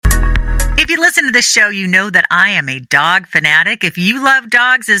listen to this show, you know that I am a dog fanatic. If you love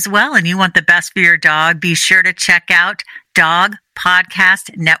dogs as well and you want the best for your dog, be sure to check out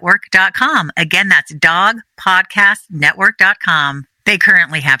dogpodcastnetwork.com. Again, that's dogpodcastnetwork.com. They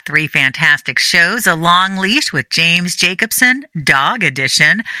currently have 3 fantastic shows: A Long Leash with James Jacobson, Dog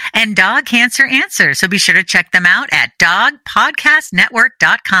Edition, and Dog Cancer Answer. So be sure to check them out at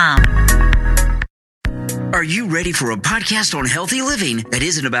dogpodcastnetwork.com. Are you ready for a podcast on healthy living that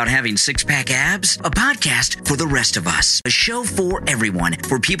isn't about having six-pack abs? A podcast for the rest of us. A show for everyone,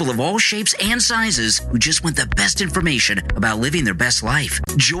 for people of all shapes and sizes who just want the best information about living their best life.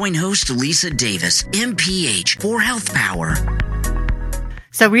 Join host Lisa Davis, MPH, for Health Power.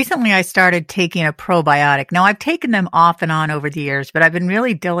 So recently I started taking a probiotic. Now I've taken them off and on over the years, but I've been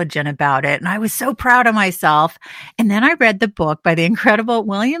really diligent about it. And I was so proud of myself. And then I read the book by the incredible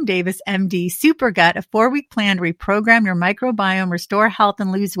William Davis, MD, Super Gut, a 4-week plan to reprogram your microbiome, restore health,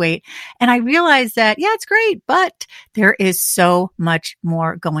 and lose weight. And I realized that, yeah, it's great, but there is so much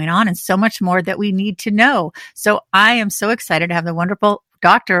more going on and so much more that we need to know. So I am so excited to have the wonderful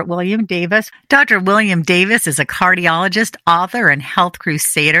Dr. William Davis. Dr. William Davis is a cardiologist, author, and health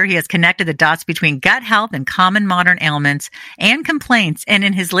crusader. He has connected the dots between gut health and common modern ailments and complaints. And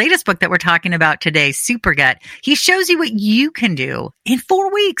in his latest book that we're talking about today, Super Gut, he shows you what you can do in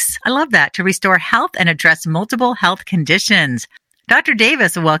 4 weeks. I love that, to restore health and address multiple health conditions. Dr.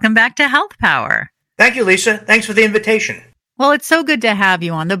 Davis, welcome back to Health Power. Thank you, Lisa. Thanks for the invitation. Well, it's so good to have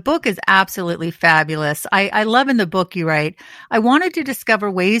you on. The book is absolutely fabulous. I love in the book you write, I wanted to discover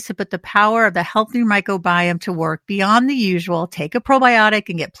ways to put the power of the healthy microbiome to work beyond the usual. Take a probiotic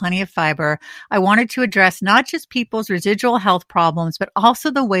and get plenty of fiber. I wanted to address not just people's residual health problems, but also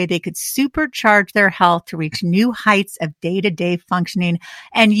the way they could supercharge their health to reach new heights of day-to-day functioning.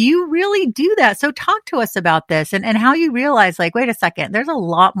 And you really do that. So talk to us about this and how you realize, like, wait a second, there's a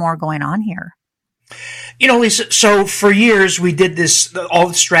lot more going on here. You know, Lisa, so for years we did this, all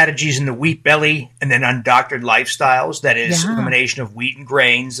the strategies in the wheat belly and then undoctored lifestyles, that is elimination of wheat and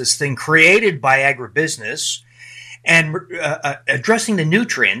grains, this thing created by agribusiness, and addressing the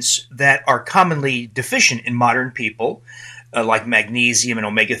nutrients that are commonly deficient in modern people, like magnesium and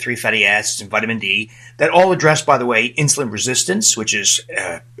omega-3 fatty acids and vitamin D, that all address, by the way, insulin resistance, which is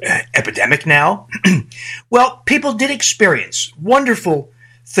epidemic now. Well, people did experience wonderful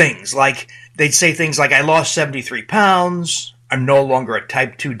things, like they'd say things like, I lost 73 pounds, I'm no longer a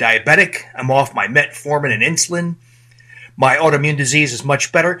type 2 diabetic, I'm off my metformin and insulin, my autoimmune disease is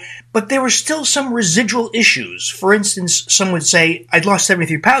much better, but there were still some residual issues. For instance, some would say, I'd lost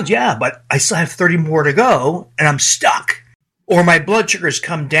 73 pounds, yeah, but I still have 30 more to go, and I'm stuck. Or my blood sugar's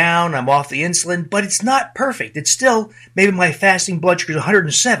come down, I'm off the insulin, but it's not perfect. It's still, maybe my fasting blood sugar is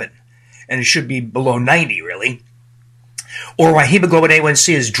 107, and it should be below 90, really. Or my hemoglobin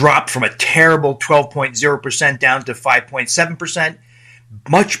A1C has dropped from a terrible 12.0% down to 5.7%.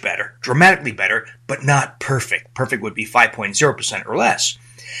 Much better, dramatically better, but not perfect. Perfect would be 5.0% or less.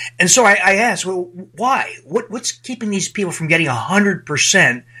 And so I asked, well, why? What's keeping these people from getting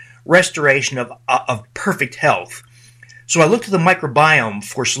 100% restoration of perfect health? So I looked at the microbiome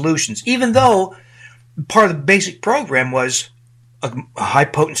for solutions, even though part of the basic program was a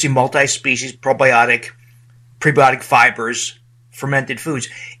high-potency multi-species probiotic, prebiotic fibers, fermented foods.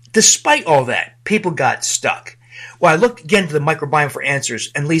 Despite all that, people got stuck. Well, I looked again to the microbiome for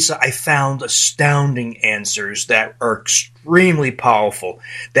answers, and Lisa, I found astounding answers that are extremely powerful,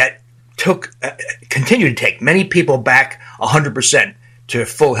 that continue to take many people back 100% to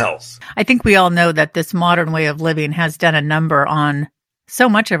full health. I think we all know that this modern way of living has done a number on so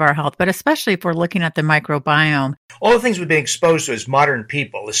much of our health, but especially if we're looking at the microbiome. All the things we've been exposed to as modern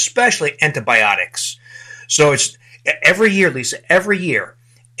people, especially antibiotics. So it's every year, Lisa, every year,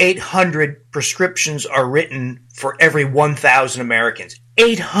 800 prescriptions are written for every 1,000 Americans.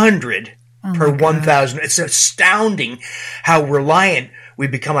 800 per 1,000. It's astounding how reliant we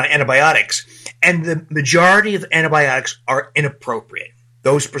become on antibiotics. And the majority of antibiotics are inappropriate.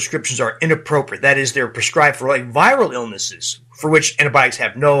 Those prescriptions are inappropriate. That is, they're prescribed for like viral illnesses for which antibiotics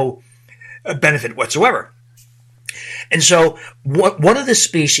have no benefit whatsoever. And so one of the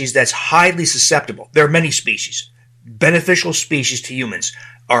species that's highly susceptible, there are many species, beneficial species to humans,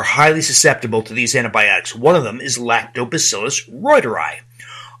 are highly susceptible to these antibiotics. One of them is Lactobacillus reuteri,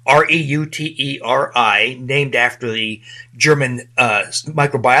 Reuteri, named after the German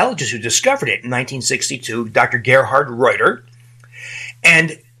microbiologist who discovered it in 1962, Dr. Gerhard Reuter.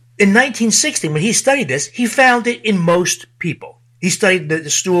 And in 1960, when he studied this, he found it in most people. He studied the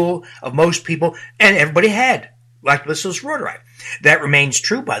stool of most people, and everybody had Lactobacillus reuteri. That remains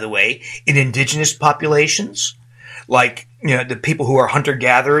true, by the way, in indigenous populations, like the people who are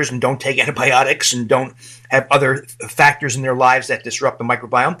hunter-gatherers and don't take antibiotics and don't have other factors in their lives that disrupt the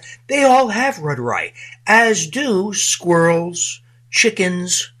microbiome, they all have Reuteri, as do squirrels,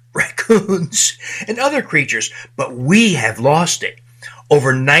 chickens, raccoons, and other creatures. But we have lost it.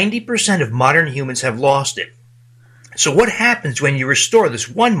 Over 90% of modern humans have lost it. So what happens when you restore this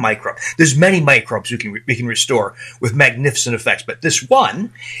one microbe? There's many microbes we can restore with magnificent effects, but this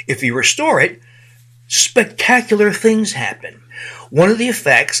one, if you restore it, spectacular things happen. One of the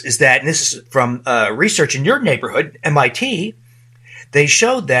effects is that, and this is from research in your neighborhood, MIT, they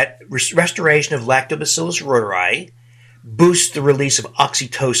showed that restoration of Lactobacillus reuteri boosts the release of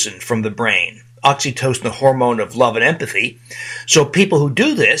oxytocin from the brain. Oxytocin, the hormone of love and empathy. So people who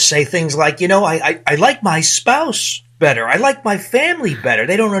do this say things like, I like my spouse better. I like my family better.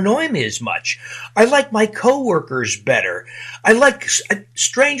 They don't annoy me as much. I like my coworkers better. I like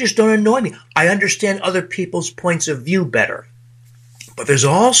strangers don't annoy me. I understand other people's points of view better. But there's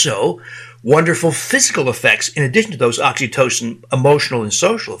also wonderful physical effects in addition to those oxytocin emotional and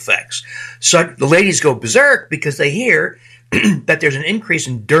social effects. So the ladies go berserk because they hear that there's an increase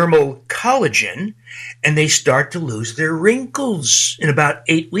in dermal collagen, and they start to lose their wrinkles in about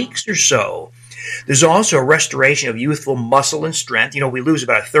 8 weeks or so. There's also a restoration of youthful muscle and strength. We lose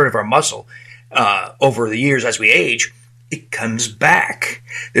about a third of our muscle over the years as we age. It comes back.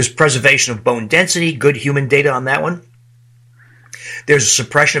 There's preservation of bone density, good human data on that one. There's a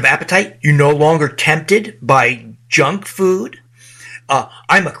suppression of appetite. You're no longer tempted by junk food.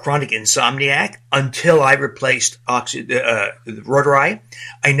 I'm a chronic insomniac. Until I replaced Reuteri,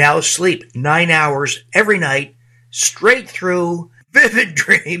 I now sleep 9 hours every night, straight through, vivid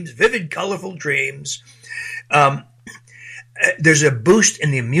dreams, vivid, colorful dreams. There's a boost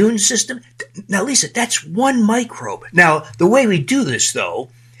in the immune system. Now, Lisa, that's one microbe. Now, the way we do this, though,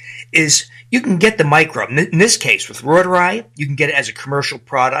 is you can get the microbe. In this case, with Reuteri, you can get it as a commercial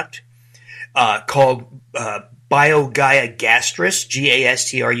product called BioGaia gastrus,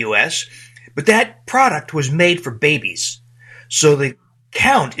 Gastrus, but that product was made for babies, so the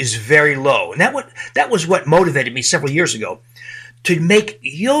count is very low. And that was what motivated me several years ago to make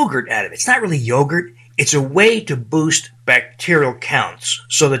yogurt out of it. It's not really yogurt. It's a way to boost bacterial counts.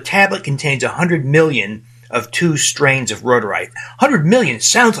 So the tablet contains 100 million of 2 strains of Reuteri. 100 million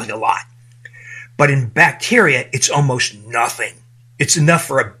sounds like a lot, but in bacteria, it's almost nothing. It's enough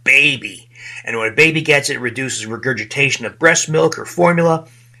for a baby. And when a baby gets it, it reduces regurgitation of breast milk or formula,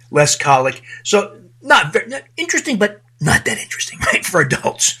 less colic. So not interesting, but not that interesting, right, for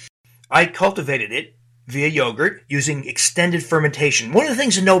adults. I cultivated it via yogurt using extended fermentation. One of the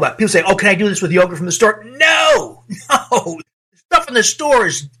things to know about, people say, can I do this with yogurt from the store? No. Stuff in the store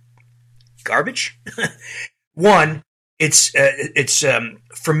is garbage. One, it's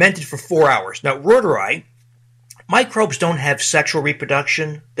fermented for 4 hours. Now, Reuteri, microbes don't have sexual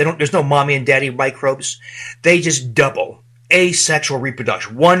reproduction. There's no mommy and daddy microbes. They just double. Asexual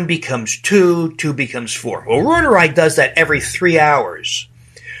reproduction. 1 becomes 2, 2 becomes 4. Well, Reuteri does that every 3 hours.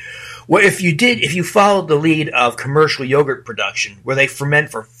 Well, if you followed the lead of commercial yogurt production, where they ferment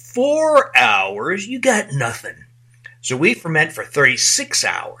for 4 hours, you got nothing. So we ferment for 36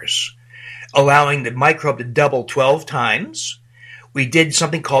 hours, allowing the microbe to double 12 times. We did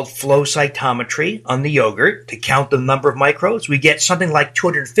something called flow cytometry on the yogurt to count the number of microbes. We get something like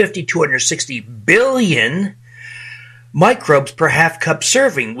 250, 260 billion microbes per half cup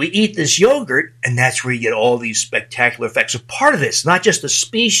serving. We eat this yogurt, and that's where you get all these spectacular effects. So part of this, not just the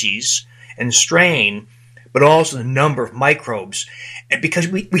species and strain, but also the number of microbes. And because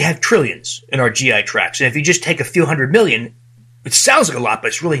we have trillions in our GI tracts. And if you just take a few 100 million, it sounds like a lot, but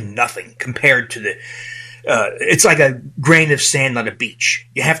it's really nothing compared to the it's like a grain of sand on a beach.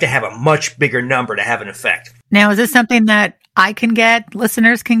 You have to have a much bigger number to have an effect. Now, is this something that I can get,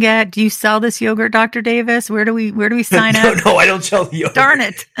 listeners can get? Do you sell this yogurt, Dr. Davis? Where do we sign up? No, I don't sell the yogurt. Darn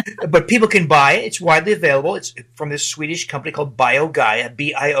it. But people can buy it. It's widely available. It's from this Swedish company called BioGaia,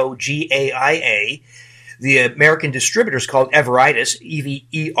 BioGaia. The American distributor is called Everidis,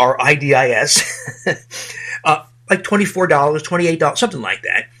 Everidis. Like $24, $28, something like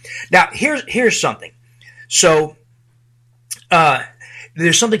that. Now, here's something. So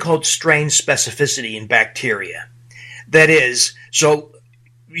there's something called strain specificity in bacteria. That is, so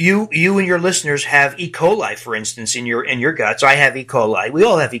you and your listeners have E. coli, for instance, in your guts. I have E. coli. We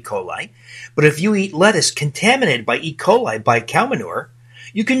all have E. coli. But if you eat lettuce contaminated by E. coli, by cow manure,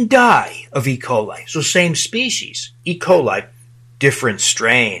 you can die of E. coli. So same species, E. coli, different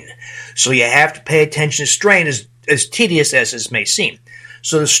strain. So you have to pay attention to strain, as tedious as this may seem.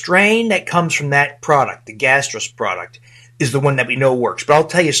 So the strain that comes from that product, the gastrus product, is the one that we know works. But I'll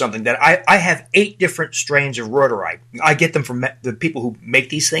tell you something, that I have 8 different strains of Reuteri. I get them from the people who make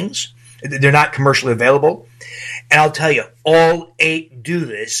these things. They're not commercially available. And I'll tell you, all 8 do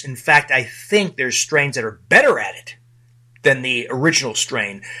this. In fact, I think there's strains that are better at it than the original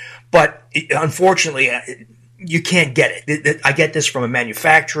strain. But unfortunately, you can't get it. I get this from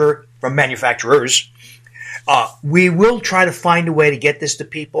manufacturers. We will try to find a way to get this to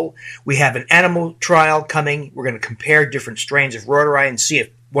people. We have an animal trial coming. We're going to compare different strains of Reuteri and see if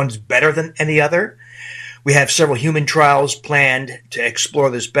one's better than any other. We have several human trials planned to explore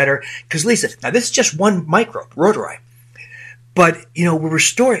this better. Because, Lisa, now this is just one microbe, Reuteri. But, we're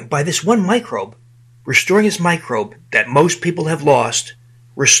restoring, by this one microbe, restoring this microbe that most people have lost,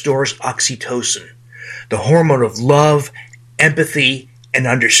 restores oxytocin, the hormone of love, empathy, and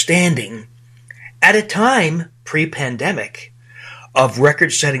understanding, at a time, pre-pandemic, of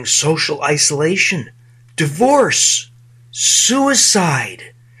record-setting social isolation, divorce,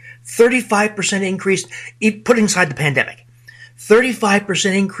 suicide, 35% increase, putting aside the pandemic,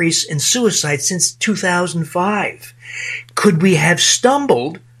 35% increase in suicide since 2005. Could we have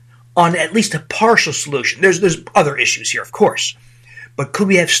stumbled on at least a partial solution? There's other issues here, of course. But could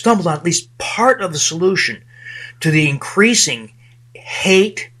we have stumbled on at least part of the solution to the increasing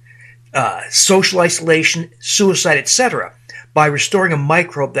hate, social isolation, suicide, etc., by restoring a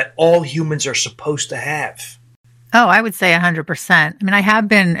microbe that all humans are supposed to have? Oh, I would say 100%. I mean, I have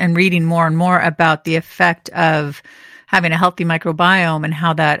been reading more and more about the effect of having a healthy microbiome and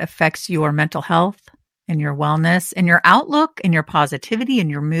how that affects your mental health and your wellness and your outlook and your positivity and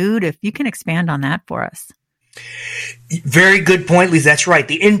your mood. If you can expand on that for us. Very good point, Lisa. That's right.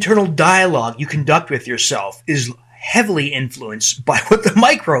 The internal dialogue you conduct with yourself is heavily influenced by what the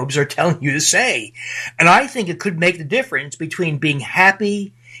microbes are telling you to say. And I think it could make the difference between being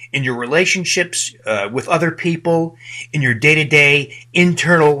happy in your relationships with other people, in your day-to-day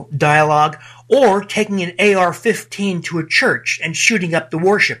internal dialogue, or taking an AR-15 to a church and shooting up the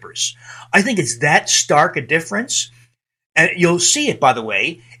worshipers. I think it's that stark a difference. And you'll see it, by the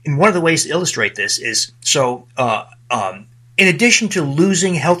way, and one of the ways to illustrate this is, in addition to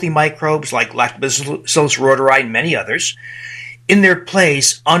losing healthy microbes like Lactobacillus reuteri and many others, in their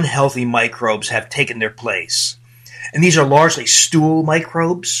place, unhealthy microbes have taken their place. And these are largely stool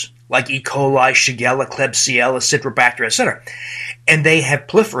microbes like E. coli, Shigella, Klebsiella, Citrobacter, etc. And they have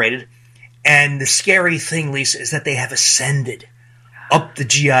proliferated. And the scary thing, Lisa, is that they have ascended up the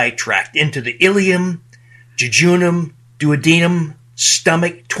GI tract into the ileum, jejunum, duodenum,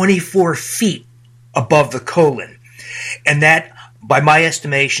 stomach, 24 feet above the colon. And that, by my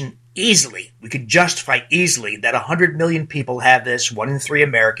estimation, we could justify easily that 100 million people have this, 1 in 3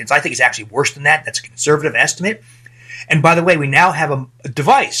 Americans. I think it's actually worse than that. That's a conservative estimate. And by the way, we now have a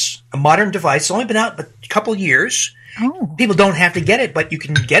device, a modern device. It's only been out a couple years. Oh. People don't have to get it, but you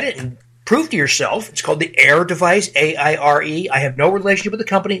can get it and prove to yourself. It's called the AIRE device, AIRE. I have no relationship with the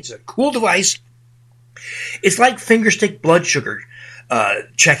company. It's a cool device. It's like fingerstick blood sugar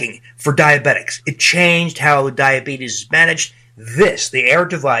checking for diabetics. It changed how diabetes is managed. The AIRE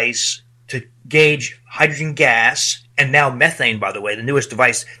device, to gauge hydrogen gas, and now methane, by the way, the newest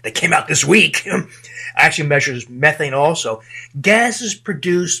device that came out this week, actually measures methane also. Gas is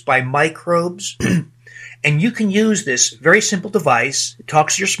produced by microbes, and you can use this very simple device. It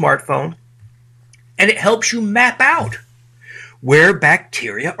talks to your smartphone, and it helps you map out where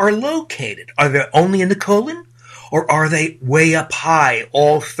bacteria are located. Are they only in the colon, or are they way up high,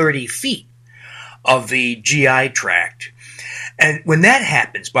 all 30 feet of the GI tract? And when that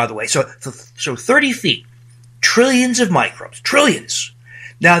happens, by the way, so 30 feet, trillions of microbes, trillions.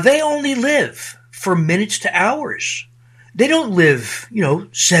 Now, they only live for minutes to hours. They don't live,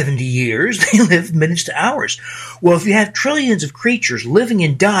 70 years. They live minutes to hours. Well, if you have trillions of creatures living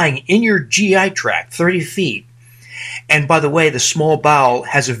and dying in your GI tract, 30 feet, and by the way, the small bowel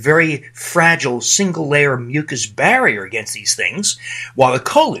has a very fragile single-layer mucus barrier against these things, while the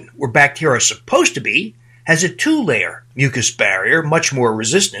colon, where bacteria are supposed to be, has a 2-layer mucus barrier, much more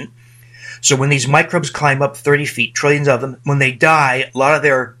resistant. So when these microbes climb up 30 feet, trillions of them, when they die, a lot of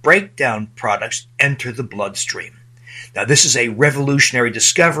their breakdown products enter the bloodstream. Now, this is a revolutionary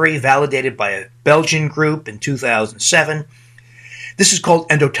discovery validated by a Belgian group in 2007. This is called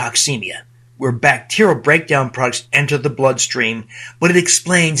endotoxemia, where bacterial breakdown products enter the bloodstream, but it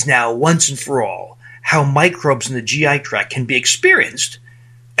explains now once and for all how microbes in the GI tract can be experienced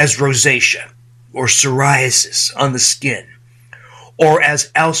as rosacea or psoriasis on the skin, or as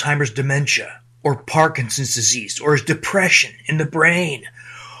Alzheimer's dementia, or Parkinson's disease, or as depression in the brain,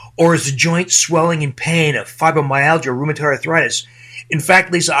 or as the joint swelling and pain of fibromyalgia or rheumatoid arthritis. In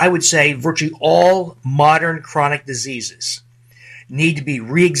fact, Lisa, I would say virtually all modern chronic diseases need to be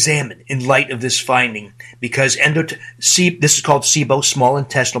re-examined in light of this finding, because this is called SIBO, small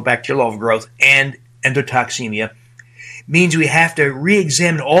intestinal bacterial overgrowth, and endotoxemia, means we have to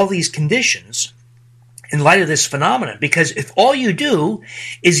re-examine all these conditions in light of this phenomenon. Because if all you do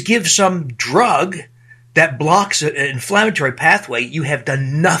is give some drug that blocks an inflammatory pathway, you have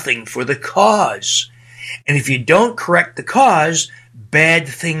done nothing for the cause. And if you don't correct the cause, bad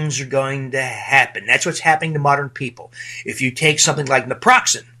things are going to happen. That's what's happening to modern people. If you take something like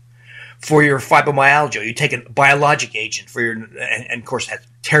naproxen for your fibromyalgia, you take a biologic agent for your, and of course it has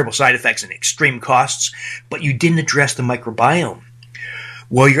terrible side effects and extreme costs, but you didn't address the microbiome.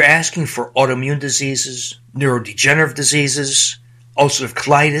 Well, you're asking for autoimmune diseases, neurodegenerative diseases, ulcerative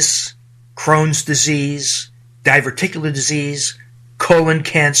colitis, Crohn's disease, diverticular disease, colon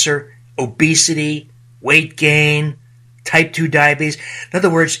cancer, obesity, weight gain, type 2 diabetes. In other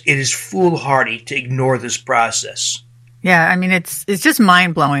words, it is foolhardy to ignore this process. Yeah, I mean, it's just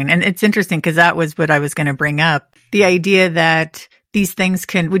mind-blowing. And it's interesting because that was what I was going to bring up. The idea that these things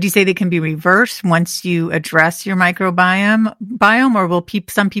would you say they can be reversed once you address your microbiome, or will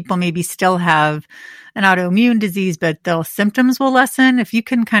some people maybe still have an autoimmune disease, but symptoms will lessen? If you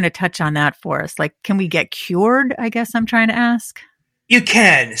can kind of touch on that for us, like, can we get cured? I guess I'm trying to ask. You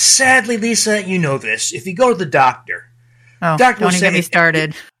can. Sadly, Lisa, you know this. If you go to the doctor, don't even get me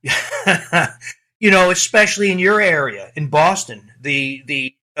started. Especially in your area, in Boston,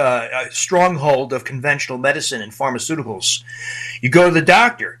 the stronghold of conventional medicine and pharmaceuticals. You go to the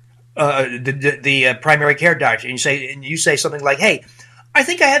doctor, the primary care doctor, and you say something like, "Hey, I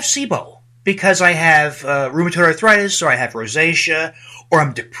think I have SIBO because I have rheumatoid arthritis, or I have rosacea, or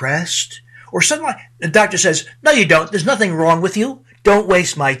I'm depressed, or something like." The doctor says, "No, you don't. There's nothing wrong with you. Don't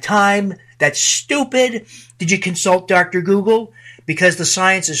waste my time. That's stupid. Did you consult Dr. Google?" Because the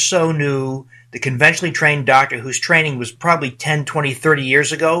science is so new, the conventionally trained doctor whose training was probably 10, 20, 30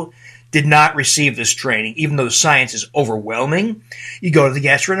 years ago did not receive this training, even though the science is overwhelming. You go to the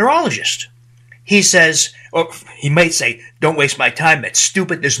gastroenterologist. He says, or he might say, "Don't waste my time. That's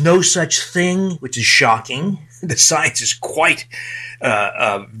stupid. There's no such thing," which is shocking. The science is quite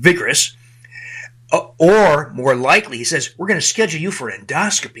vigorous. Or, more likely, he says, "We're going to schedule you for an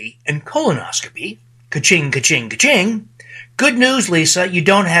endoscopy and colonoscopy." Ka-ching, ka-ching, ka-ching. Good news, Lisa, you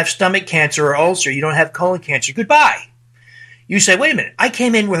don't have stomach cancer or ulcer. You don't have colon cancer. Goodbye. You say, "Wait a minute, I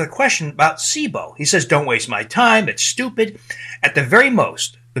came in with a question about SIBO." He says, "Don't waste my time. It's stupid." At the very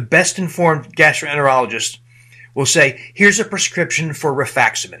most, the best-informed gastroenterologist will say, "Here's a prescription for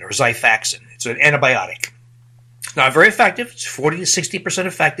rifaximin or Xifaxan. It's an antibiotic. It's not very effective. It's 40 to 60%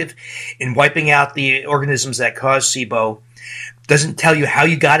 effective in wiping out the organisms that cause SIBO. Doesn't tell you how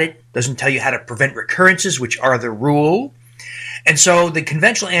you got it. Doesn't tell you how to prevent recurrences, which are the rule." And so the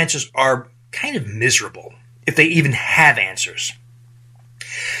conventional answers are kind of miserable, if they even have answers.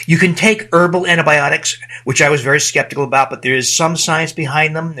 You can take herbal antibiotics, which I was very skeptical about, but there is some science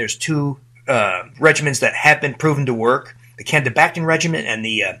behind them. There's two regimens that have been proven to work, the Candibactin regimen and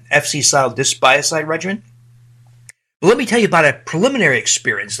the FC-style dysbiocide regimen. But let me tell you about a preliminary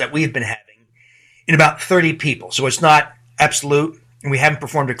experience that we have been having in about 30 people. So it's not absolute, and we haven't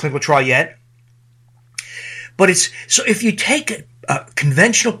performed a clinical trial yet. But so if you take a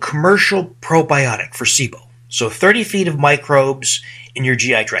conventional commercial probiotic for SIBO, so 30 feet of microbes in your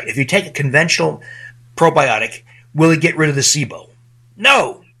GI tract, if you take a conventional probiotic, will it get rid of the SIBO?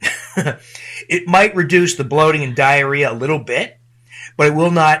 No. It might reduce the bloating and diarrhea a little bit, but it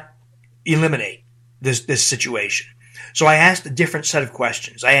will not eliminate this situation. So I asked a different set of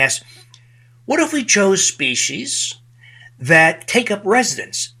questions. I asked, what if we chose species that take up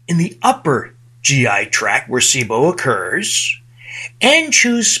residence in the upper GI tract where SIBO occurs, and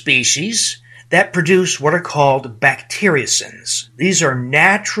choose species that produce what are called bacteriocins? These are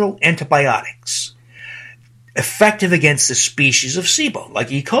natural antibiotics effective against the species of SIBO,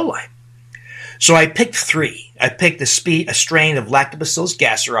 like E. coli. So I picked three. I picked a strain of Lactobacillus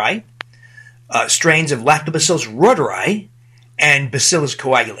gasseri, strains of Lactobacillus reuteri, and Bacillus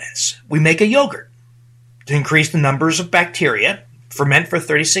coagulans. We make a yogurt to increase the numbers of bacteria, ferment for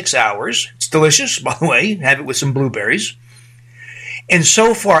 36 hours. It's delicious, by the way. Have it with some blueberries. And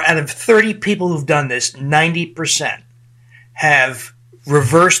so far, out of 30 people who've done this, 90% have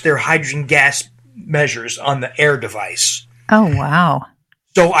reversed their hydrogen gas measures on the air device. Oh, wow.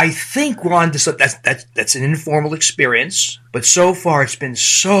 So I think we're on to that's an informal experience, but so far it's been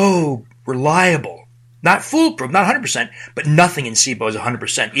so reliable. Not foolproof, not 100%, but nothing in SIBO is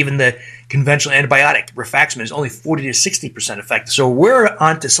 100%. Even the conventional antibiotic, rifaximin, is only 40 to 60% effective. So we're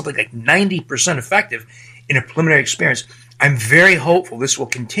on to something like 90% effective in a preliminary experience. I'm very hopeful this will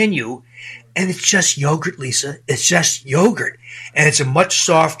continue. And it's just yogurt, Lisa. It's just yogurt. And it's a much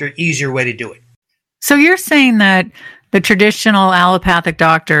softer, easier way to do it. So you're saying that the traditional allopathic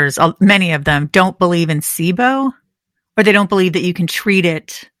doctors, many of them, don't believe in SIBO? Or they don't believe that you can treat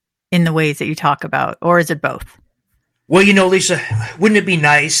it in the ways that you talk about? Or is it both? Well, Lisa, wouldn't it be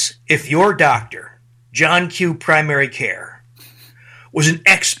nice if your doctor, John Q Primary Care, was an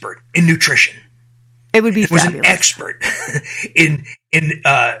expert in nutrition? It would be fabulous. Was an expert in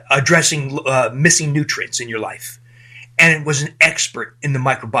addressing missing nutrients in your life. And it was an expert in the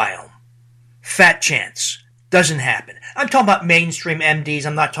microbiome. Fat chance. Doesn't happen. I'm talking about mainstream MDs.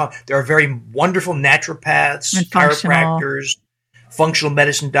 I'm not talking. There are very wonderful naturopaths, chiropractors, functional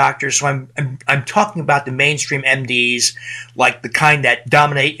medicine doctors. So I'm talking about the mainstream MDs, like the kind that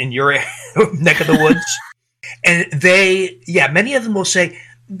dominate in your neck of the woods. And many of them will say,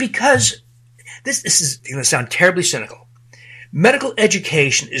 because this is going to sound terribly cynical. Medical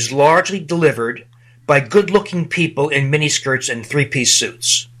education is largely delivered by good-looking people in miniskirts and three-piece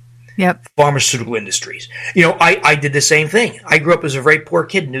suits. Yep. Pharmaceutical industries. I did the same thing. I grew up as a very poor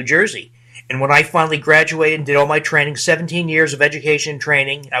kid in New Jersey. And when I finally graduated and did all my training, 17 years of education and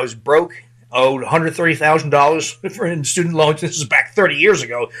training, I was broke, owed $130,000 in student loans. This is back 30 years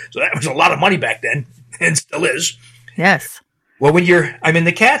ago. So that was a lot of money back then, and still is. Yes. Well, I'm in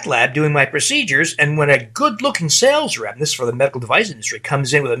the cath lab doing my procedures, and when a good-looking sales rep, and this is for the medical device industry,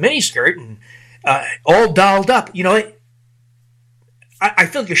 comes in with a miniskirt and all dolled up, I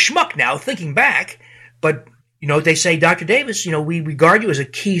feel like a schmuck now thinking back, but, they say, Dr. Davis, we regard you as a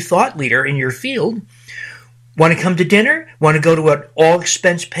key thought leader in your field. Want to come to dinner? Want to go to an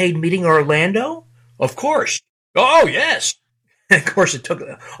all-expense-paid meeting in Orlando? Of course. Oh, yes. Of course, it took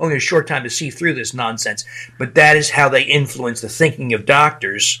only a short time to see through this nonsense, but that is how they influence the thinking of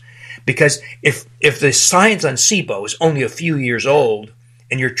doctors. Because if the science on SIBO is only a few years old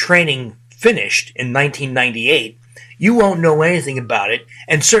and your training finished in 1998, you won't know anything about it.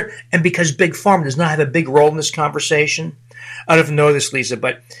 And because Big Pharma does not have a big role in this conversation, I don't know if you know this, Lisa,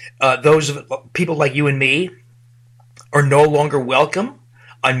 but people like you and me are no longer welcome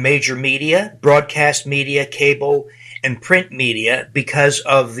on major media, broadcast media, cable, and print media because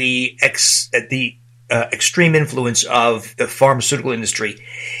of the extreme influence of the pharmaceutical industry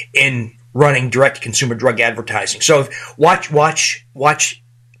in running direct-to-consumer drug advertising. So watch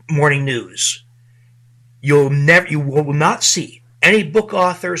morning news. You will not see any book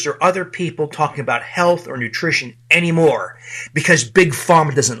authors or other people talking about health or nutrition anymore because Big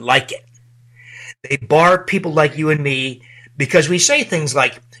Pharma doesn't like it. They bar people like you and me because we say things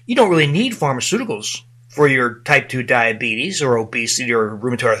like, you don't really need pharmaceuticals for your type 2 diabetes or obesity or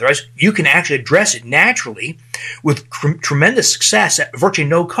rheumatoid arthritis. You can actually address it naturally with tremendous success at virtually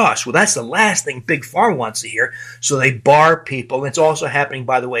no cost. Well, that's the last thing Big Pharma wants to hear. So they bar people. And it's also happening,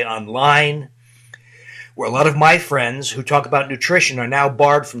 by the way, online, where a lot of my friends who talk about nutrition are now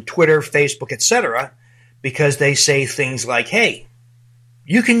barred from Twitter, Facebook, etc., because they say things like, hey,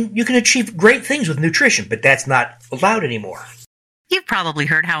 you can achieve great things with nutrition, but that's not allowed anymore. You've probably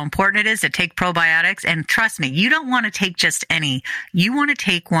heard how important it is to take probiotics, and trust me, you don't want to take just any. You want to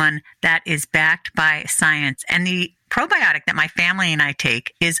take one that is backed by science, and the probiotic that my family and I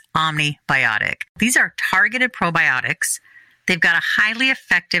take is Omnibiotic. These are targeted probiotics. They've got a highly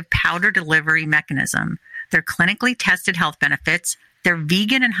effective powder delivery mechanism. They're clinically tested health benefits. They're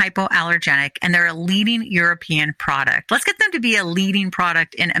vegan and hypoallergenic, and they're a leading European product. Let's get them to be a leading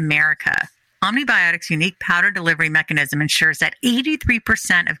product in America. Omnibiotic's unique powder delivery mechanism ensures that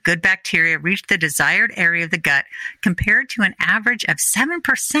 83% of good bacteria reach the desired area of the gut, compared to an average of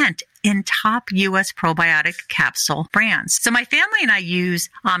 7% in top U.S. probiotic capsule brands. So my family and I use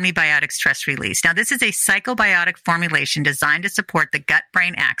Omnibiotic Stress Release. Now, this is a psychobiotic formulation designed to support the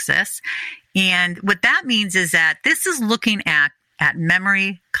gut-brain axis. And what that means is that this is looking at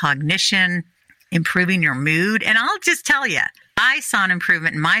memory, cognition, improving your mood. And I'll just tell you, I saw an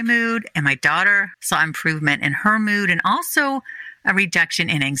improvement in my mood, and my daughter saw improvement in her mood, and also a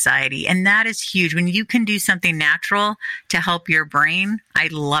reduction in anxiety. And that is huge. When you can do something natural to help your brain, I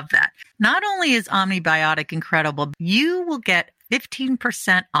love that. Not only is Omnibiotic incredible, you will get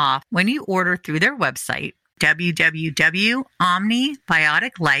 15% off when you order through their website,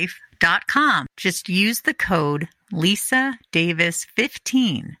 www.omnibioticlife.com. Just use the code Lisa Davis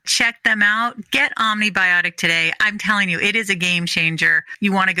 15. Check them out. Get Omnibiotic today. I'm telling you, it is a game changer.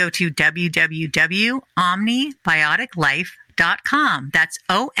 You want to go to www.omnibioticlife.com. That's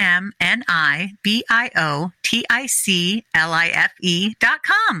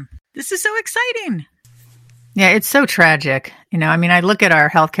OMNIBIOTICLIFE.com. This is so exciting. Yeah, it's so tragic. I mean, I look at our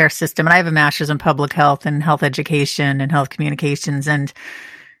healthcare system, and I have a master's in public health and health education and health communications. And,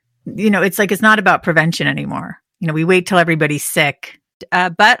 it's like it's not about prevention anymore. We wait till everybody's sick.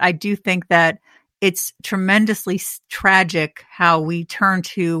 But I do think that it's tremendously tragic how we turn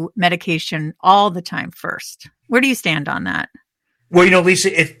to medication all the time first. Where do you stand on that? Well, Lisa,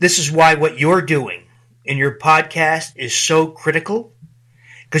 this is why what you're doing in your podcast is so critical.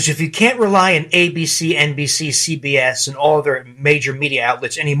 Because if you can't rely on ABC, NBC, CBS, and all their major media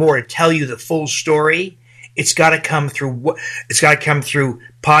outlets anymore to tell you the full story, it's got to come through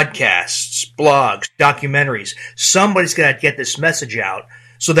podcasts, blogs, documentaries. Somebody's got to get this message out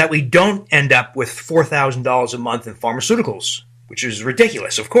so that we don't end up with $4,000 a month in pharmaceuticals, which is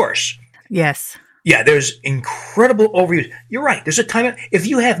ridiculous, of course. Yes. Yeah, there's incredible overuse. You're right. There's a time if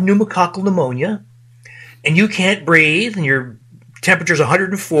you have pneumococcal pneumonia and you can't breathe and your temperature's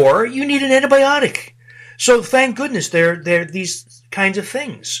 104, you need an antibiotic. So thank goodness there are these kinds of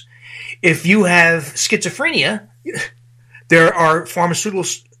things. If you have schizophrenia, there are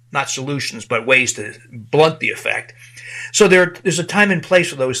pharmaceuticals, not solutions, but ways to blunt the effect. So there's a time and place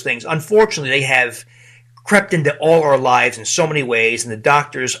for those things. Unfortunately, they have crept into all our lives in so many ways, and the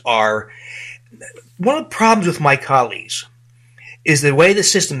doctors are... One of the problems with my colleagues is the way the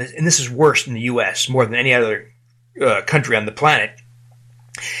system is, and this is worse in the U.S. more than any other country on the planet,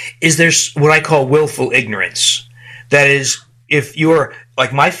 is there's what I call willful ignorance. That is, if you're,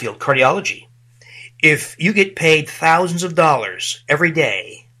 like my field, cardiology, if you get paid thousands of dollars every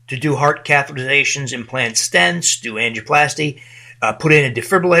day to do heart catheterizations, implant stents, do angioplasty, put in a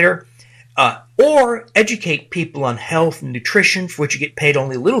defibrillator, or educate people on health and nutrition, for which you get paid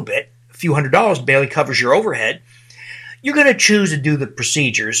only a little bit, a few $100s barely covers your overhead, you're going to choose to do the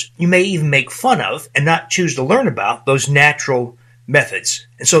procedures you may even make fun of and not choose to learn about those natural methods.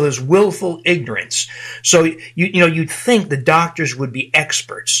 And so there's willful ignorance. So you'd think the doctors would be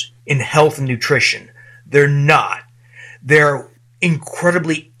experts in health and nutrition. They're not. They're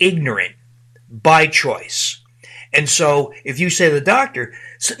incredibly ignorant by choice. And so if you say to the doctor,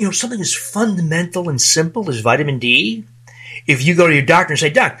 something as fundamental and simple as vitamin D, if you go to your doctor and say,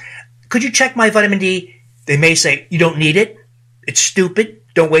 Doc, could you check my vitamin D? They may say, you don't need it. It's stupid.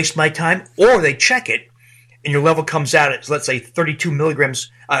 Don't waste my time. Or they check it, and your level comes out at, let's say, 32 nanograms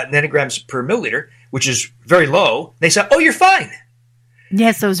per milliliter, which is very low. They say, oh, you're fine.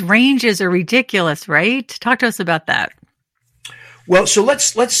 Yes, those ranges are ridiculous, right? Talk to us about that. Well, so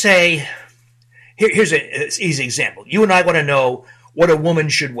let's say, here's an easy example. You and I want to know what a woman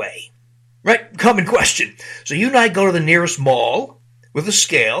should weigh, right? Common question. So you and I go to the nearest mall with a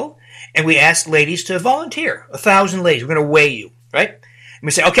scale, and we ask ladies to volunteer. 1,000 ladies. We're going to weigh you, right? And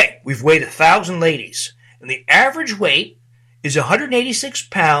we say, okay, we've weighed 1,000 ladies. And the average weight is 186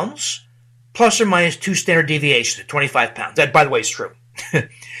 pounds, plus or minus 2 standard deviations at 25 pounds. That, by the way, is true.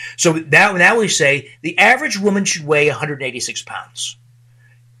 So now we say the average woman should weigh 186 pounds.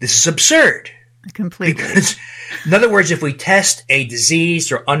 This is absurd. Completely. Because, in other words, if we test a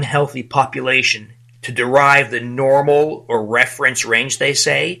diseased or unhealthy population to derive the normal or reference range, they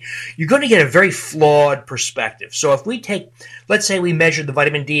say, you're going to get a very flawed perspective. So if we take, let's say we measure the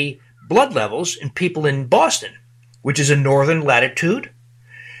vitamin D blood levels in people in Boston, which is a northern latitude.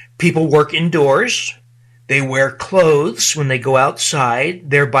 People work indoors. They wear clothes when they go outside,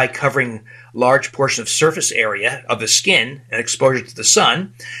 thereby covering large portion of surface area of the skin and exposure to the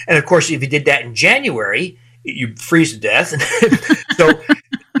sun. And of course, if you did that in January, you freeze to death. So,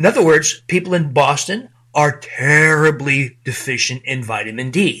 in other words, people in Boston are terribly deficient in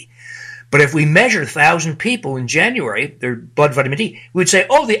vitamin D. But if we measure 1,000 people in January, their blood vitamin D, we would say,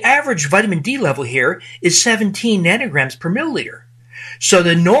 oh, the average vitamin D level here is 17 nanograms per milliliter. So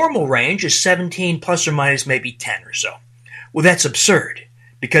the normal range is 17 plus or minus maybe 10 or so. Well, that's absurd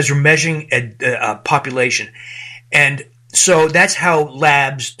because we're measuring a population. And so that's how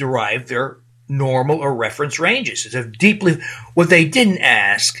labs derive their normal or reference ranges. What they didn't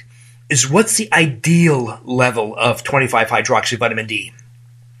ask is what's the ideal level of 25-hydroxyvitamin D?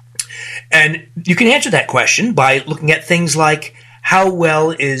 And you can answer that question by looking at things like how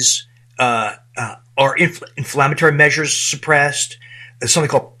well are inflammatory measures suppressed. There's something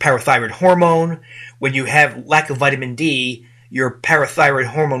called parathyroid hormone. When you have lack of vitamin D, your parathyroid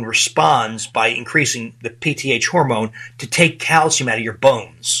hormone responds by increasing the PTH hormone to take calcium out of your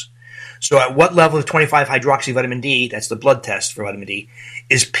bones. So at what level of 25-hydroxyvitamin D, that's the blood test for vitamin D,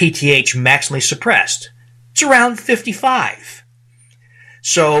 is PTH maximally suppressed? It's around 55.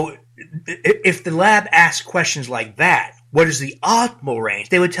 So if the lab asks questions like that, what is the optimal range?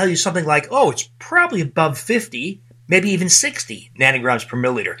 They would tell you something like, oh, it's probably above 50, maybe even 60 nanograms per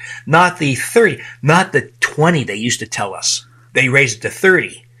milliliter. Not the 30, not the 20 they used to tell us. They raised it to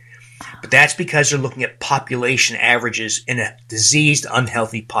 30. But that's because they're looking at population averages in a diseased,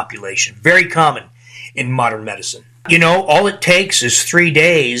 unhealthy population. Very common in modern medicine. All it takes is 3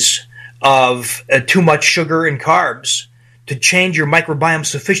 days of too much sugar and carbs to change your microbiome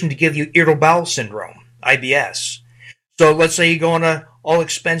sufficient to give you irritable bowel syndrome, IBS. So let's say you go on a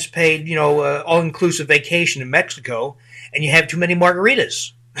all-expense-paid, all-inclusive vacation in Mexico, and you have too many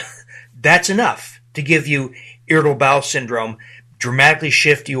margaritas. That's enough to give you irritable bowel syndrome, dramatically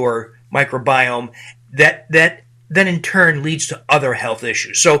shift your microbiome. That then in turn leads to other health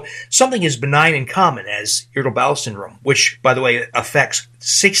issues. So something as benign and common as irritable bowel syndrome, which, by the way, affects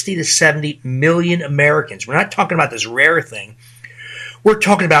 60 to 70 million Americans. We're not talking about this rare thing. We're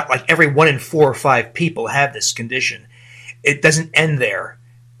talking about like every 1 in 4 or 5 people have this condition. It doesn't end there.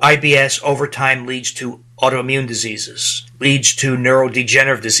 IBS over time leads to autoimmune diseases, leads to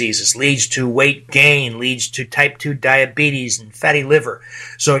neurodegenerative diseases, leads to weight gain, leads to type 2 diabetes and fatty liver.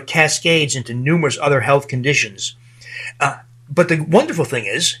 So it cascades into numerous other health conditions. But the wonderful thing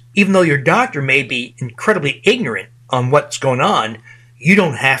is, even though your doctor may be incredibly ignorant on what's going on, you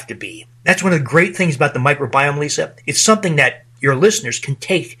don't have to be. That's one of the great things about the microbiome, Lisa. It's something that your listeners can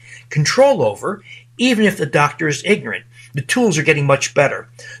take control over, even if the doctor is ignorant. The tools are getting much better.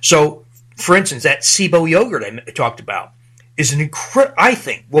 So, for instance, that SIBO yogurt I talked about is I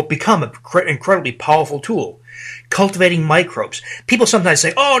think will become an incredibly powerful tool. Cultivating microbes. People sometimes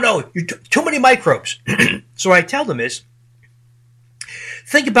say, "Oh no, you're too many microbes." So what I tell them is,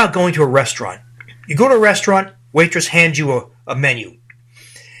 think about going to a restaurant. You go to a restaurant, waitress hands you a menu.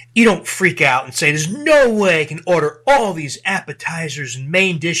 You don't freak out and say, "There's no way I can order all these appetizers and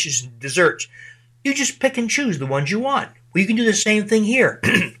main dishes and desserts." You just pick and choose the ones you want. Well, you can do the same thing here.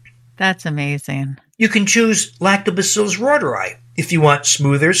 That's amazing. You can choose Lactobacillus reuteri if you want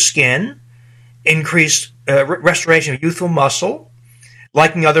smoother skin, increased restoration of youthful muscle,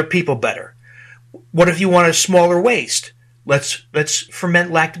 liking other people better. What if you want a smaller waist? Let's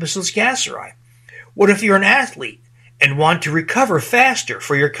ferment Lactobacillus gasseri. What if you're an athlete and want to recover faster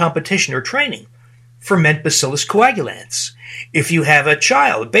for your competition or training? Ferment Bacillus coagulans. If you have a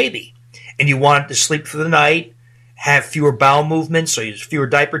child, a baby, and you want it to sleep for the night, have fewer bowel movements, so you have fewer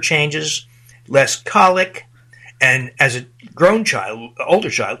diaper changes, less colic, and as a grown child, older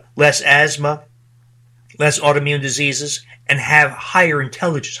child, less asthma, less autoimmune diseases, and have higher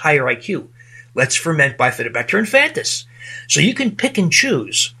intelligence, higher IQ. Let's ferment Bifidobacter infantis. So you can pick and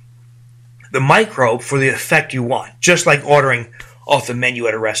choose the microbe for the effect you want, just like ordering off the menu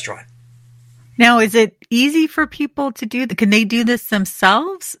at a restaurant. Now, is it easy for people to do that? Can they do this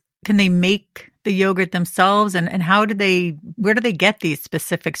themselves? Can they make the yogurt themselves? And where do they get these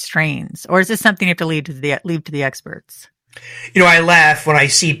specific strains? Or is this something you have to leave to the experts? I laugh when I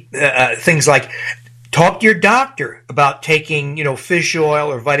see things like, talk to your doctor about taking, fish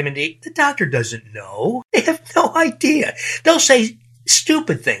oil or vitamin D. The doctor doesn't know. They have no idea. They'll say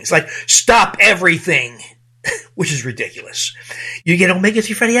stupid things like, stop everything, which is ridiculous. You get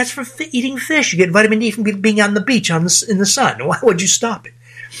omega-3 fatty acids from eating fish. You get vitamin D from being on the beach in the sun. Why would you stop it?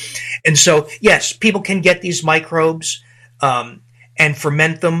 And so, yes, people can get these microbes and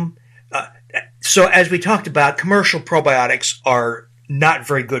ferment them. So as we talked about, commercial probiotics are not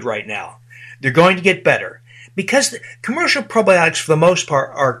very good right now. They're going to get better because the commercial probiotics, for the most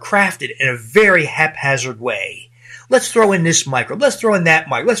part, are crafted in a very haphazard way. Let's throw in this microbe. Let's throw in that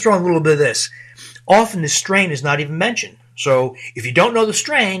microbe. Let's throw in a little bit of this. Often the strain is not even mentioned. So if you don't know the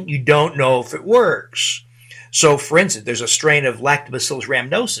strain, you don't know if it works. So, for instance, there's a strain of Lactobacillus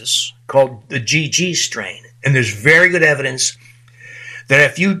rhamnosus called the GG strain. And there's very good evidence that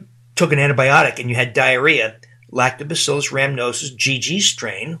if you took an antibiotic and you had diarrhea, Lactobacillus rhamnosus GG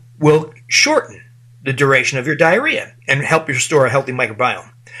strain will shorten the duration of your diarrhea and help you restore a healthy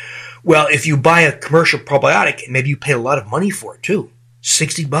microbiome. Well, if you buy a commercial probiotic, maybe you pay a lot of money for it too.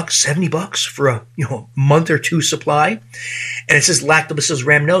 $60, $70 for a month or two supply. And it says Lactobacillus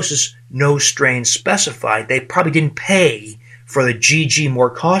rhamnosus, no strain specified. They probably didn't pay for the GG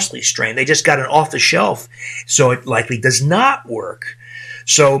more costly strain. They just got it off the shelf, so it likely does not work.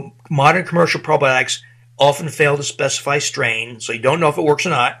 So modern commercial probiotics often fail to specify strain, so you don't know if it works or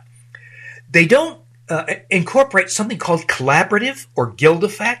not. They don't incorporate something called collaborative or guild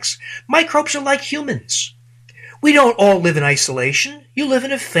effects. Microbes are like humans. We don't all live in isolation. You live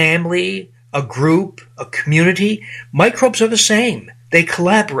in a family, a group, a community. Microbes are the same. They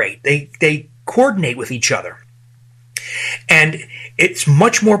collaborate. They coordinate with each other. And it's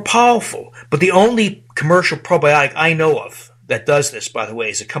much more powerful. But the only commercial probiotic I know of that does this, by the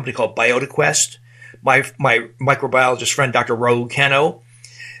way, is a company called BiotiQuest. my microbiologist friend, Dr. Raul Cano.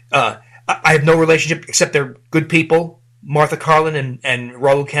 I have no relationship except they're good people. Martha Carlin and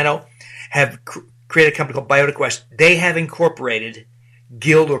Raul Cano have created a company called Biotic West. They have incorporated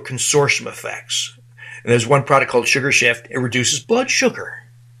guild or consortium effects. And there's one product called Sugar Shift. It reduces blood sugar.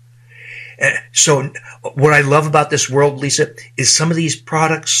 So what I love about this world, Lisa, is some of these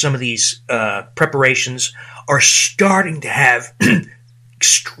products, some of these preparations are starting to have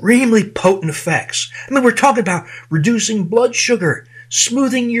extremely potent effects. I mean, we're talking about reducing blood sugar,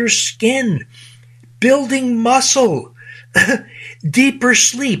 smoothing your skin, building muscle, deeper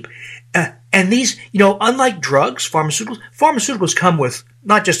sleep. And these, unlike drugs, pharmaceuticals come with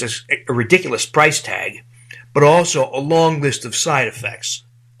not just a ridiculous price tag, but also a long list of side effects,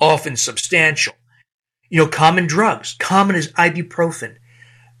 often substantial. Common drugs. Common is ibuprofen.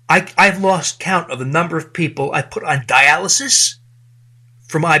 I've lost count of the number of people I put on dialysis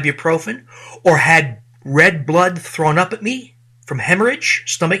from ibuprofen or had red blood thrown up at me from hemorrhage,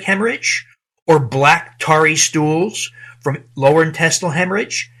 stomach hemorrhage, or black tarry stools from lower intestinal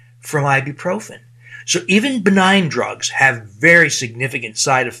hemorrhage from ibuprofen. So even benign drugs have very significant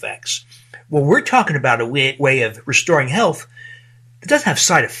side effects. Well, we're talking about a way of restoring health that doesn't have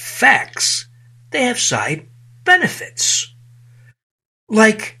side effects. They have side benefits.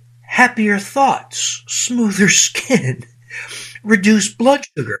 Like happier thoughts, smoother skin, reduced blood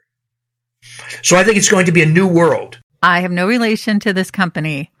sugar. So I think it's going to be a new world. I have no relation to this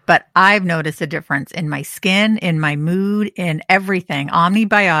company, but I've noticed a difference in my skin, in my mood, in everything.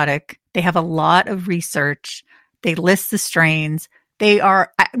 Omnibiotic, they have a lot of research. They list the strains. They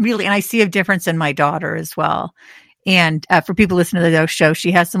are really, and I see a difference in my daughter as well. And for people listening to the show,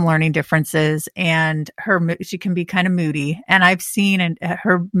 she has some learning differences, and she can be kind of moody. And I've seen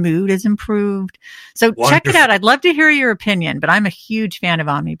her mood has improved. So Wonderful. Check it out. I'd love to hear your opinion, but I'm a huge fan of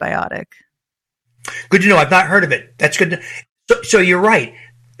Omnibiotic. Good to know. I've not heard of it. That's good. So you're right.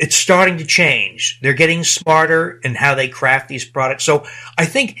 It's starting to change. They're getting smarter in how they craft these products. So I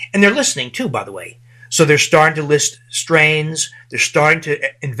think, and they're listening too, by the way. So they're starting to list strains. They're starting to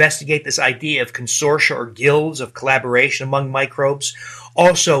investigate this idea of consortia or guilds of collaboration among microbes.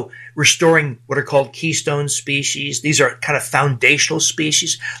 Also restoring what are called keystone species. These are kind of foundational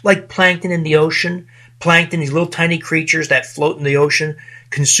species, like plankton in the ocean. Plankton, these little tiny creatures that float in the ocean,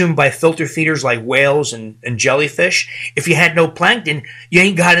 consumed by filter feeders like whales and jellyfish. If you had no plankton, you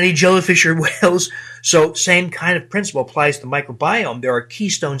ain't got any jellyfish or whales. So same kind of principle applies to the microbiome. There are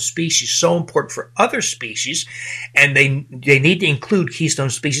keystone species so important for other species, and they need to include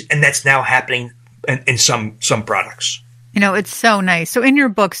keystone species, and that's now happening in some products. It's so nice. So in your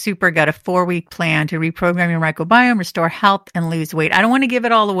book, Super Gut, a 4-week plan to reprogram your microbiome, restore health, and lose weight. I don't want to give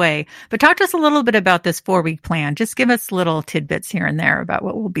it all away, but talk to us a little bit about this 4-week plan. Just give us little tidbits here and there about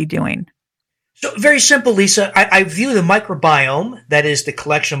what we'll be doing. So very simple, Lisa. I view the microbiome, that is the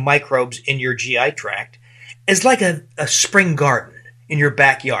collection of microbes in your GI tract, as like a spring garden in your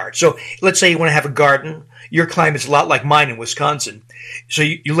backyard. So let's say you want to have a garden. Your climate's a lot like mine in Wisconsin. So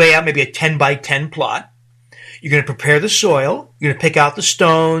you lay out maybe a 10 by 10 plot. You're going to prepare the soil. You're going to pick out the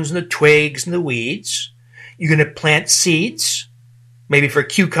stones and the twigs and the weeds. You're going to plant seeds, maybe for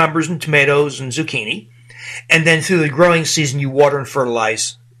cucumbers and tomatoes and zucchini. And then through the growing season, you water and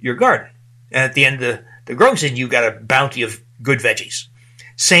fertilize your garden. And at the end of the growing season, you've got a bounty of good veggies.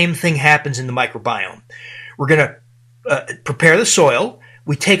 Same thing happens in the microbiome. We're going to prepare the soil.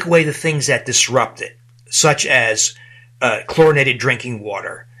 We take away the things that disrupt it, such as chlorinated drinking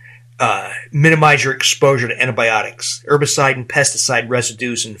water. Minimize your exposure to antibiotics, herbicide and pesticide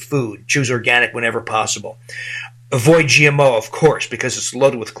residues in food. Choose organic whenever possible. Avoid GMO, of course, because it's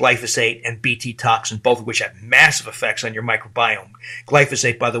loaded with glyphosate and Bt toxin, both of which have massive effects on your microbiome.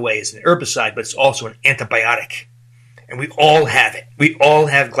 Glyphosate, by the way, is an herbicide, but it's also an antibiotic. And we all have it. We all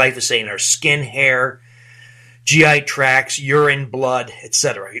have glyphosate in our skin, hair, GI tracts, urine, blood,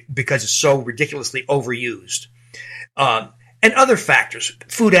 etc., because it's so ridiculously overused. And other factors,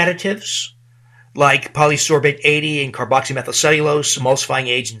 food additives like polysorbate 80 and carboxymethylcellulose, emulsifying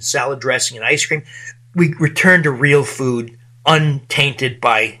agents, salad dressing, and ice cream. We return to real food untainted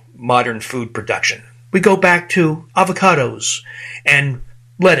by modern food production. We go back to avocados and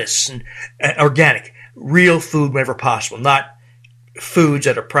lettuce and organic, real food whenever possible, not foods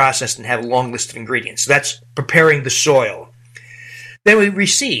that are processed and have a long list of ingredients. So that's preparing the soil. Then we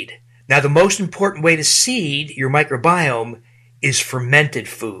reseed. Now, the most important way to seed your microbiome is fermented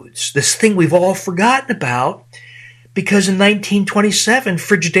foods. This thing we've all forgotten about because in 1927,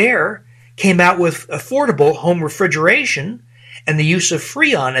 Frigidaire came out with affordable home refrigeration and the use of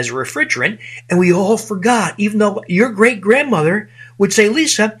Freon as a refrigerant, and we all forgot, even though your great-grandmother would say,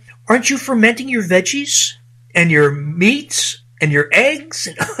 Lisa, aren't you fermenting your veggies and your meats and your eggs?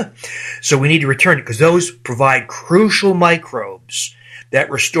 So we need to return it because those provide crucial microbes that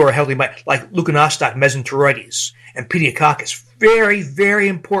restore healthy like Leuconostoc mesenteroides and Pediococcus. Very, very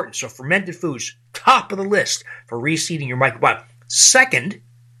important. So fermented foods, top of the list for reseeding your microbiome. Second,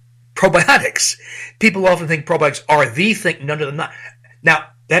 probiotics. People often think probiotics are the thing. None of them not. Now,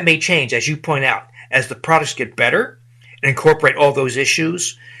 that may change, as you point out, as the products get better and incorporate all those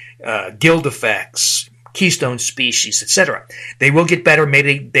issues, guild effects, keystone species, etc. They will get better.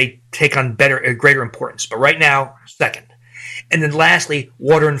 Maybe they take on greater importance. But right now, second. And then lastly,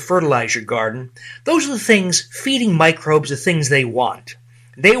 water and fertilize your garden. Those are the things, feeding microbes the things they want.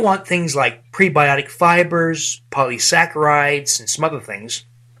 They want things like prebiotic fibers, polysaccharides, and some other things.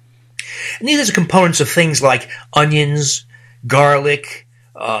 And these are components of things like onions, garlic,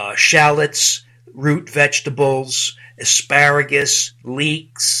 shallots, root vegetables, asparagus,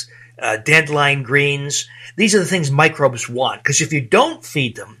 leeks, dandelion greens. These are the things microbes want. Because if you don't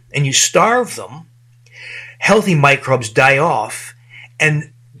feed them and you starve them, healthy microbes die off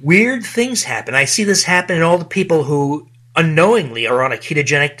and weird things happen. I see this happen in all the people who unknowingly are on a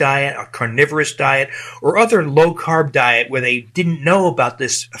ketogenic diet, a carnivorous diet, or other low-carb diet where they didn't know about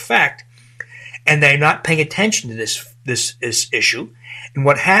this effect and they're not paying attention to this issue. And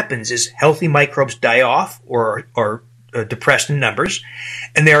what happens is healthy microbes die off or are depressed in numbers.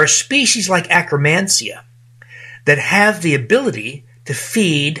 And there are species like Akkermansia that have the ability to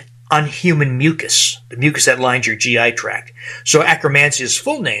feed on human mucus, the mucus that lines your GI tract. So Akkermansia's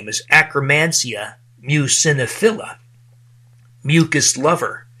full name is Akkermansia muciniphila, mucus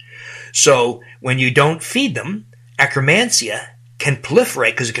lover. So when you don't feed them, Akkermansia can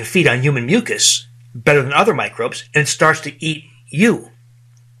proliferate because it can feed on human mucus better than other microbes, and it starts to eat you.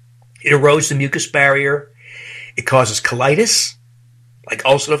 It erodes the mucus barrier. It causes colitis, like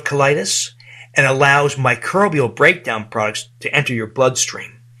ulcerative colitis, and allows microbial breakdown products to enter your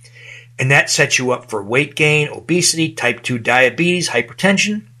bloodstream. And that sets you up for weight gain, obesity, type 2 diabetes,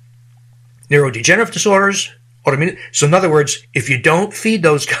 hypertension, neurodegenerative disorders, autoimmune. So in other words, if you don't feed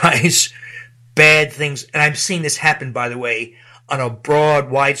those guys, bad things, and I'm seeing this happen, by the way, on a broad,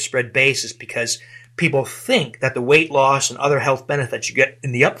 widespread basis because people think that the weight loss and other health benefits you get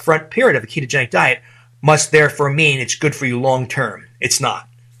in the upfront period of a ketogenic diet must therefore mean it's good for you long term. It's not.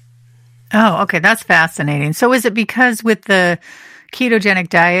 Oh, okay. That's fascinating. So is it because with the ketogenic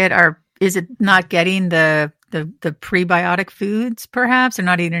diet, is it not getting the prebiotic foods perhaps, or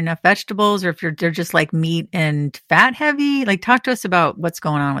not eating enough vegetables, or if they're just like meat and fat heavy? Like, talk to us about what's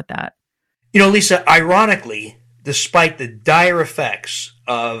going on with that. You know, Lisa, ironically, despite the dire effects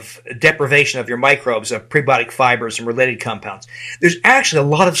of deprivation of your microbes of prebiotic fibers and related compounds, there's actually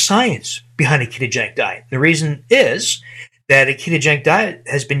a lot of science behind a ketogenic diet. The reason is that a ketogenic diet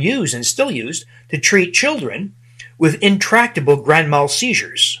has been used and still used to treat children with intractable grand mal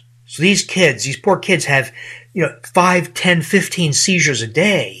seizures. So these poor kids have, 5, 10, 15 seizures a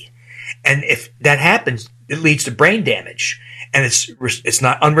day. And if that happens, it leads to brain damage. And it's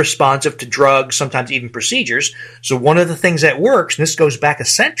not unresponsive to drugs, sometimes even procedures. So one of the things that works, and this goes back a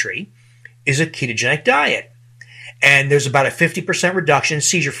century, is a ketogenic diet. And there's about a 50% reduction in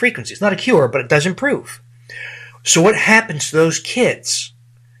seizure frequency. It's not a cure, but it does improve. So what happens to those kids?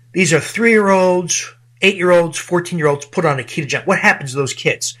 These are 3-year-olds, 8-year-olds, 14-year-olds put on a ketogenic. What happens to those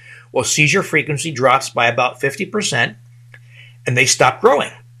kids? Well, seizure frequency drops by about 50%, and they stop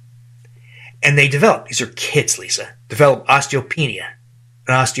growing. And they develop, these are kids, Lisa, develop osteopenia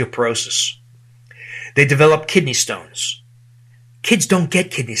and osteoporosis. They develop kidney stones. Kids don't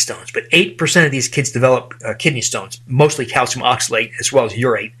get kidney stones, but 8% of these kids develop kidney stones, mostly calcium oxalate as well as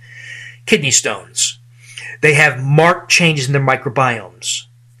urate. Kidney stones. They have marked changes in their microbiomes,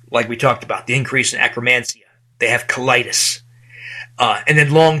 like we talked about, the increase in Akkermansia. They have colitis. And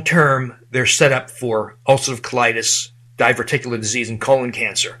then long-term, they're set up for ulcerative colitis, diverticular disease, and colon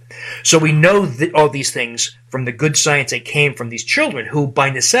cancer. So we know all these things from the good science that came from these children who, by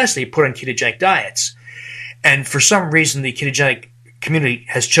necessity, put on ketogenic diets. And for some reason, the ketogenic community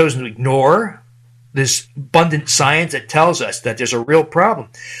has chosen to ignore this abundant science that tells us that there's a real problem.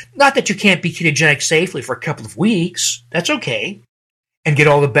 Not that you can't be ketogenic safely for a couple of weeks. That's okay. And get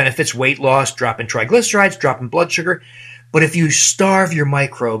all the benefits, weight loss, drop in triglycerides, drop in blood sugar. But if you starve your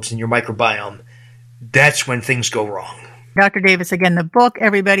microbes and your microbiome, that's when things go wrong. Dr. Davis, again, the book,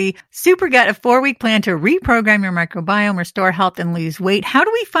 everybody, Super Gut, a 4-week plan to reprogram your microbiome, restore health, and lose weight. How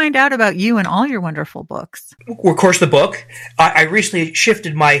do we find out about you and all your wonderful books? Of course, the book. I recently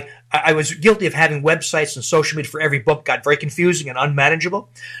shifted I was guilty of having websites and social media for every book, got very confusing and unmanageable.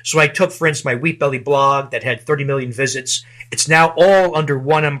 So I took, for instance, my Wheat Belly blog that had 30 million visits. It's now all under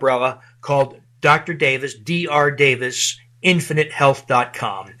one umbrella called Dr. Davis, Dr. Davis,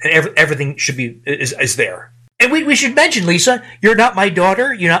 InfiniteHealth.com. And everything is there. And we should mention, Lisa, you're not my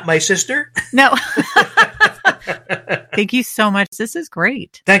daughter. You're not my sister. No. Thank you so much. This is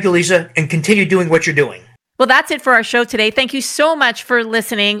great. Thank you, Lisa. And continue doing what you're doing. Well, that's it for our show today. Thank you so much for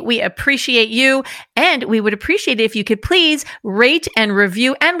listening. We appreciate you, and we would appreciate it if you could please rate and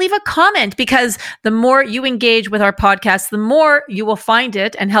review and leave a comment, because the more you engage with our podcast, the more you will find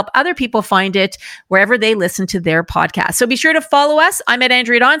it and help other people find it wherever they listen to their podcast. So be sure to follow us. I'm at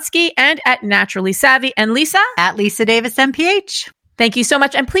Andrea Donsky and at Naturally Savvy, and Lisa at Lisa Davis MPH. Thank you so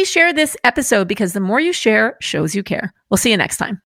much. And please share this episode, because the more you share shows you care. We'll see you next time.